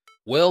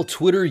Well,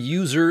 Twitter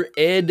user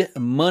Ed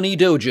Money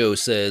Dojo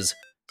says,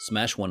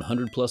 smash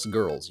 100 plus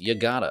girls, you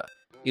gotta.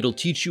 It'll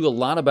teach you a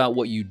lot about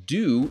what you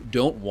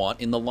don't want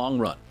in the long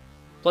run.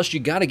 Plus, you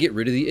gotta get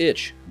rid of the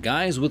itch.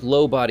 Guys with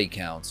low body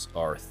counts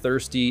are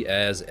thirsty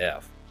as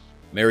F.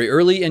 Marry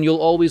early and you'll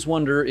always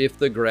wonder if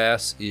the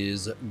grass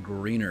is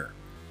greener.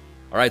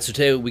 All right, so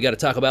today we got to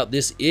talk about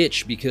this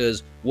itch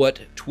because what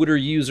Twitter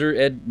user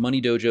Ed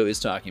Money Dojo is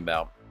talking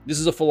about, this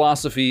is a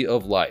philosophy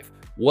of life.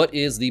 What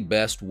is the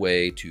best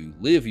way to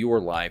live your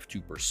life,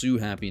 to pursue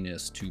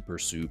happiness, to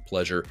pursue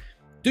pleasure?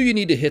 Do you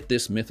need to hit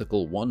this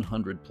mythical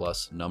 100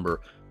 plus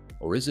number,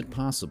 or is it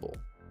possible?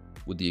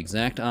 Would the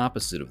exact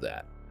opposite of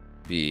that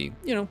be,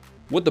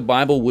 what the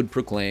Bible would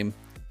proclaim: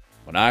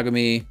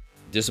 monogamy,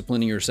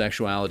 disciplining your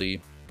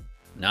sexuality,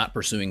 not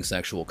pursuing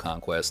sexual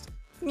conquest?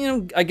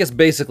 I guess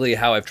basically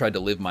how I've tried to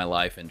live my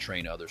life and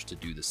train others to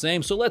do the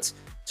same. So let's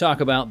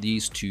talk about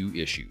these two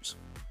issues.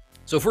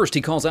 So first,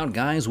 he calls out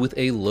guys with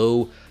a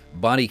low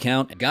body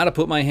count. Gotta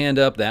put my hand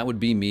up. That would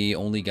be me.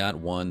 Only got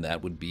one.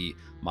 That would be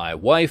my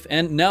wife.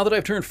 And now that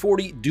I've turned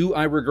 40, do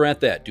I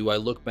regret that? Do I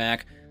look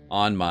back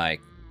on my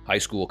high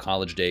school,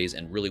 college days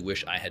and really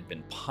wish I had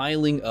been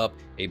piling up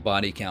a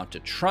body count to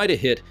try to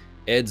hit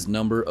Ed's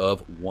number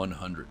of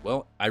 100?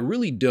 Well, I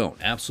really don't.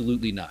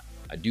 Absolutely not.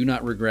 I do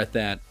not regret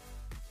that.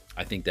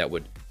 I think that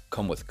would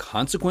come with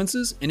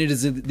consequences, and it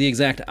is the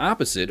exact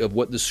opposite of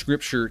what the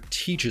scripture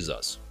teaches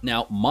us.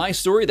 Now, my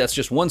story, that's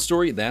just one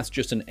story, that's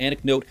just an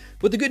anecdote,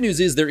 but the good news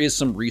is there is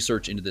some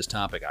research into this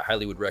topic. I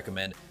highly would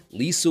recommend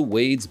Lisa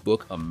Wade's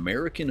book,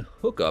 American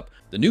Hookup: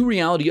 The New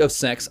Reality of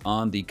Sex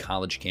on the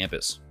College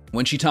Campus.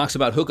 When she talks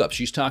about hookups,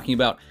 she's talking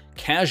about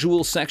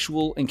casual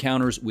sexual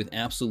encounters with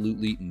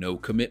absolutely no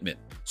commitment.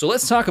 So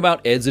let's talk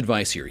about Ed's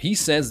advice here. He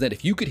says that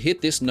if you could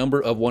hit this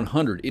number of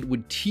 100, it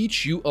would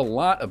teach you a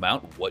lot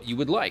about what you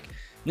would like.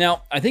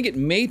 Now, I think it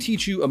may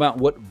teach you about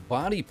what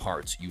body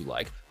parts you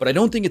like, but I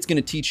don't think it's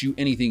going to teach you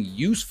anything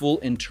useful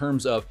in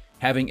terms of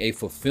having a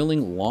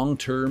fulfilling,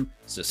 long-term,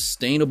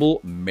 sustainable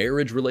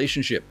marriage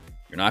relationship.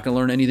 You're not going to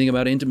learn anything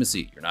about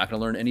intimacy. You're not going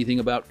to learn anything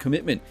about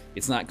commitment.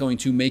 It's not going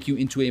to make you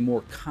into a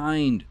more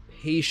kind,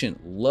 patient,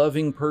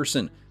 loving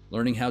person,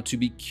 learning how to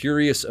be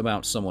curious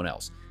about someone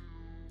else.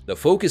 The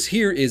focus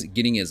here is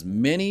getting as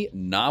many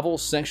novel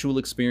sexual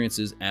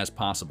experiences as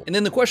possible. And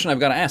then the question I've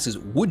got to ask is,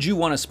 would you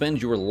want to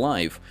spend your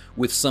life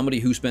with somebody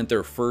who spent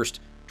their first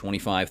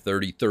 25,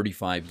 30,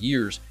 35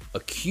 years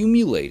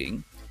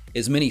accumulating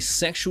as many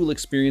sexual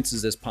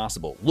experiences as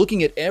possible,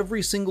 looking at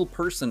every single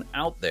person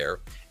out there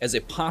as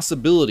a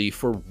possibility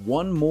for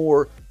one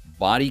more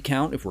body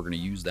count, if we're going to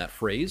use that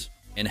phrase?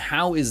 And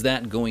how is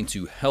that going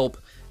to help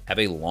have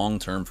a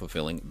long-term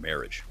fulfilling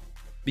marriage?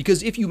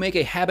 Because if you make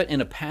a habit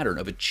and a pattern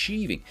of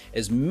achieving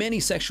as many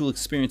sexual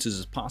experiences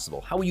as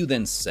possible, how will you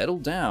then settle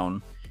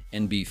down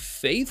and be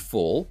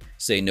faithful,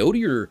 say no to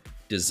your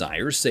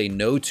desires, say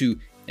no to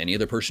any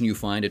other person you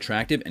find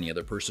attractive, any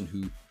other person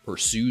who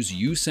pursues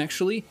you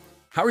sexually?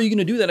 How are you going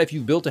to do that if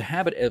you've built a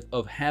habit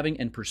of having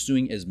and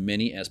pursuing as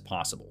many as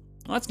possible?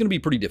 Well, that's going to be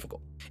pretty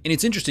difficult. And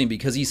it's interesting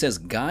because he says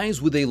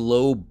guys with a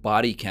low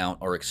body count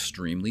are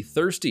extremely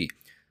thirsty.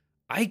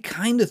 I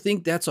kind of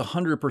think that's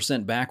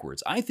 100%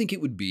 backwards. I think it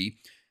would be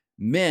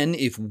men,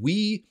 if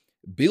we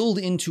build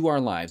into our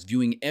lives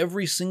viewing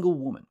every single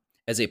woman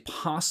as a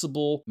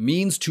possible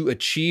means to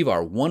achieve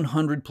our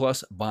 100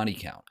 plus body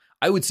count,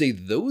 I would say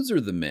those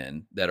are the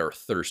men that are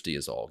thirsty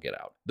as all get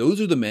out.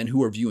 Those are the men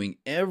who are viewing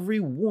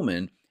every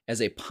woman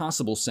as a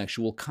possible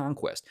sexual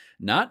conquest,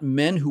 not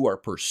men who are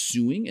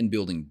pursuing and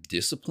building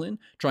discipline,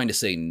 trying to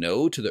say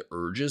no to the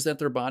urges that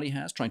their body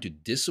has, trying to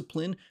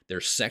discipline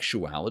their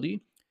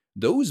sexuality.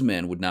 Those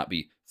men would not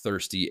be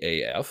thirsty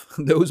AF.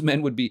 Those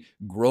men would be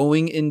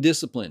growing in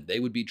discipline.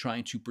 They would be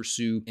trying to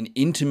pursue an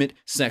intimate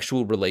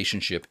sexual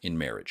relationship in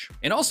marriage.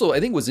 And also, I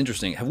think what's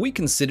interesting, have we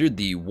considered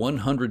the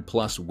 100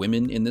 plus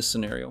women in this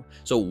scenario?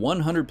 So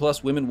 100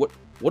 plus women,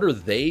 what are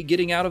they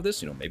getting out of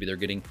this? Maybe they're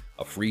getting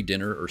a free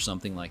dinner or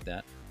something like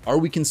that. Are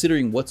we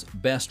considering what's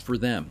best for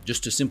them,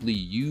 just to simply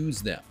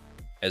use them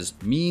as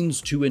means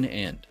to an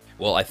end?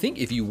 Well, I think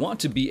if you want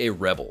to be a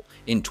rebel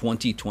in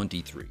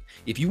 2023,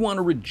 if you want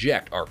to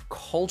reject our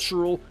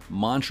cultural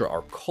mantra,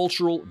 our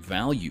cultural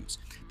values,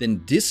 then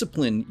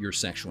discipline your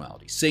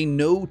sexuality. Say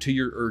no to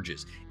your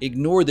urges.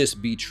 Ignore this.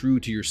 Be true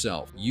to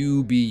yourself.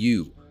 You be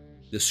you.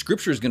 The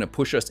scripture is going to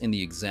push us in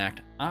the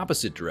exact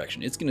opposite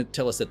direction. It's going to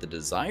tell us that the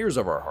desires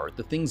of our heart,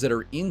 the things that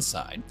are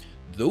inside,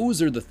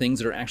 those are the things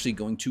that are actually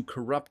going to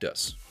corrupt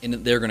us. And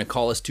they're going to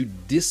call us to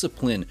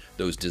discipline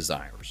those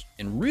desires.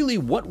 And really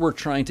what we're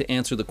trying to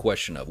answer the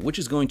question of, which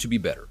is going to be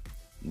better,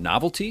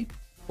 novelty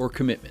or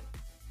commitment?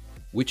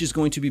 Which is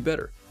going to be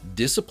better,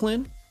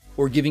 discipline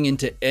or giving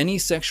into any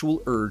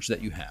sexual urge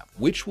that you have?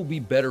 Which will be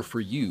better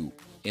for you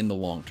in the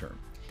long term?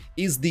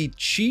 Is the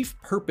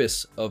chief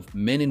purpose of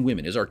men and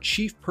women, is our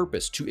chief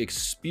purpose to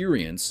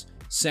experience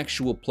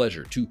sexual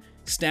pleasure, to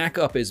stack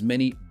up as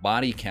many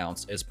body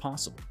counts as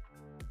possible?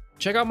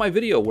 Check out my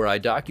video where I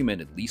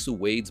documented Lisa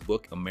Wade's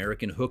book,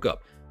 American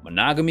Hookup.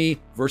 Monogamy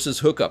versus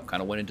hookup.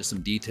 Kind of went into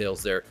some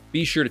details there.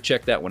 Be sure to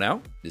check that one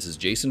out. This is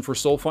Jason for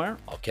Soulfire.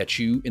 I'll catch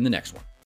you in the next one.